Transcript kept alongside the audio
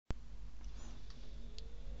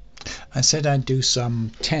I said I'd do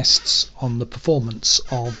some tests on the performance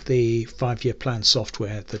of the 5-year plan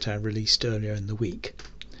software that I released earlier in the week.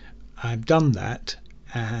 I've done that,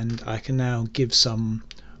 and I can now give some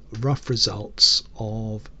rough results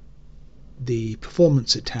of the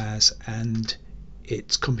performance it has and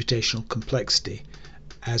its computational complexity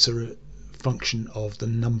as a function of the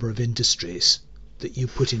number of industries that you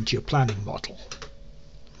put into your planning model.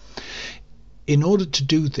 In order to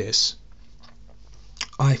do this,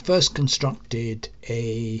 I first constructed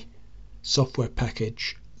a software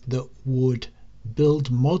package that would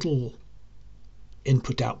build model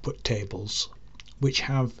input-output tables which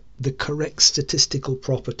have the correct statistical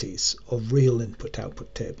properties of real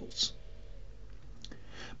input-output tables.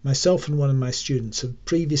 Myself and one of my students have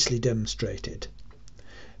previously demonstrated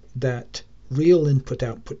that real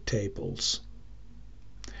input-output tables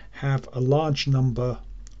have a large number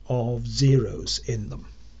of zeros in them,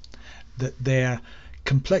 that their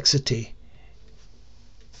complexity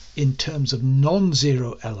in terms of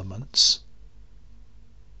non-zero elements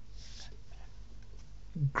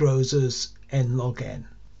grows as n log n.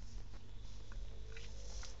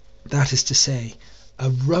 That is to say, a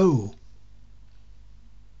row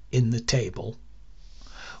in the table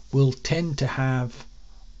will tend to have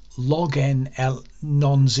log n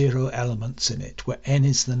non-zero elements in it, where n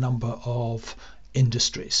is the number of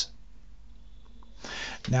industries.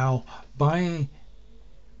 Now, by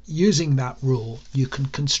using that rule, you can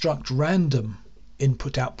construct random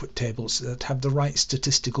input-output tables that have the right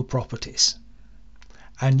statistical properties,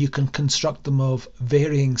 and you can construct them of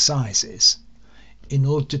varying sizes in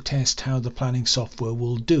order to test how the planning software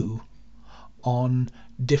will do on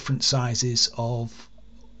different sizes of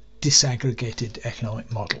disaggregated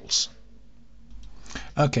economic models.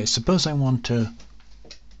 Okay, suppose I want to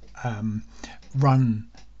run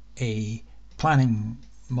a planning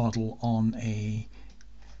model on a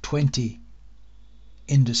 20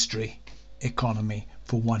 industry economy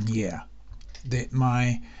for 1 year.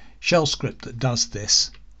 My shell script that does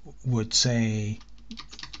this would say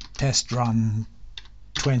test run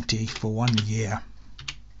 20 for 1 year.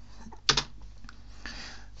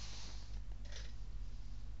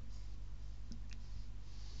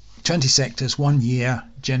 "20 sectors, 1 year"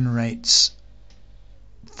 generates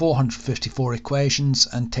 454 equations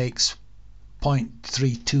and takes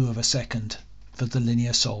 0.32 of a second for the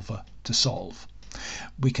linear solver to solve.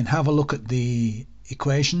 We can have a look at the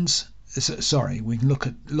equations. We can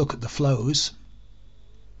look at the flows.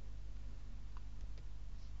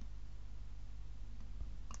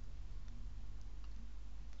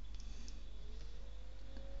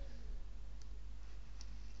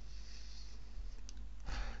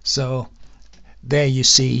 So there you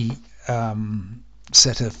see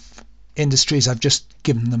set of industries. I've just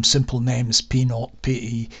given them simple names, P0,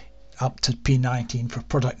 P up to P19 for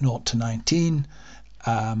product 0 to 19.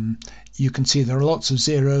 You can see there are lots of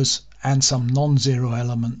zeros and some non-zero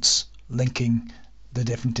elements linking the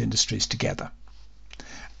different industries together.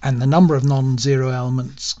 And the number of non-zero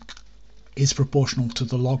elements is proportional to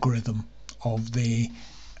the logarithm of the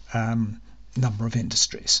number of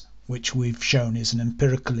industries, which we've shown is an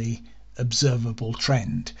empirically observable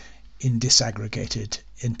trend in disaggregated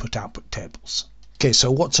input-output tables. Okay, so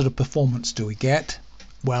what sort of performance do we get?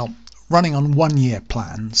 Well, running on 1 year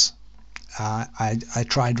plans, I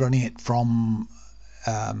tried running it from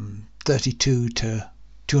 32 to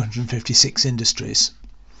 256 industries,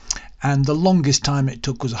 and the longest time it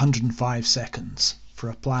took was 105 seconds for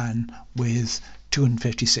a plan with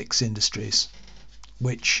 256 industries,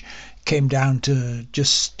 which came down to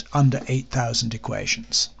just under 8,000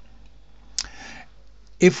 equations.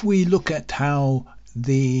 If we look at how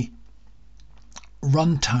the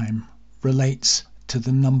runtime relates to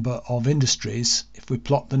the number of industries, if we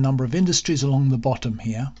plot the number of industries along the bottom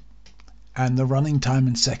here and the running time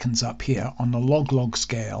in seconds up here on the log-log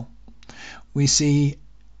scale, we see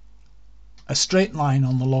a straight line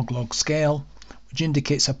on the log-log scale which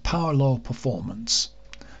indicates a power law performance.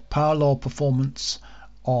 Power law performance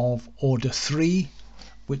of order 3,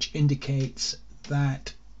 which indicates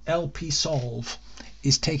that LP solve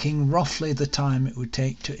is taking roughly the time it would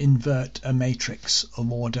take to invert a matrix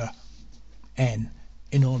of order n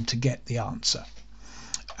in order to get the answer,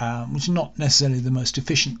 which is not necessarily the most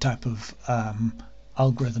efficient type of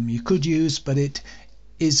algorithm you could use, but it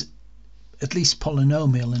is at least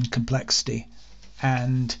polynomial in complexity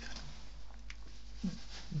and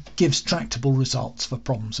gives tractable results for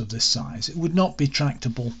problems of this size. It would not be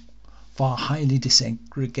tractable for a highly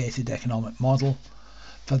disaggregated economic model.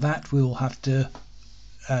 For that, we will have to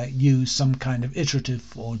use some kind of iterative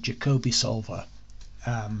or Jacobi solver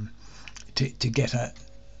to get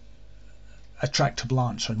a tractable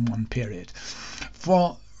answer in one period.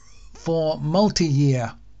 For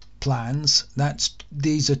multi-year plans,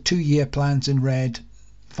 these are 2-year plans in red,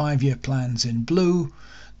 5-year plans in blue.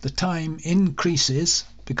 The time increases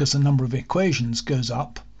because the number of equations goes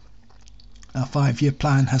up. A 5-year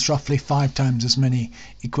plan has roughly 5 times as many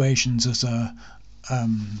equations as a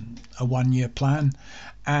 1-year plan,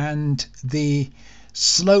 and the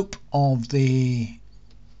slope of the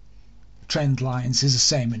trend lines is the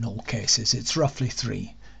same in all cases. It's roughly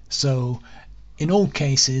 3. So in all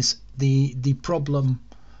cases the problem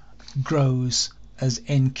grows as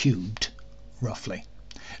n cubed roughly.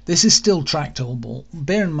 This is still tractable.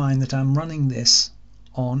 Bear in mind that I'm running this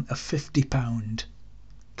on a £50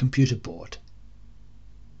 computer board,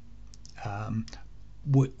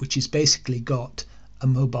 which has basically got a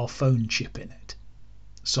mobile phone chip in it.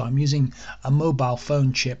 So I'm using a mobile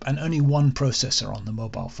phone chip and only one processor on the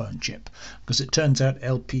mobile phone chip, because it turns out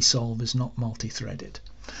LPsolve is not multi-threaded.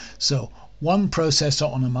 So one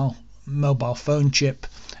processor on a mobile phone chip,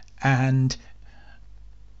 and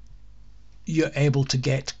you're able to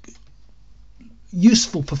get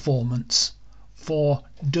useful performance for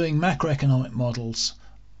doing macroeconomic models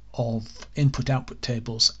of input-output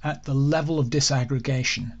tables at the level of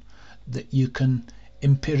disaggregation that you can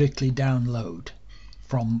empirically download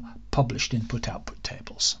from published input-output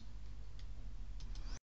tables.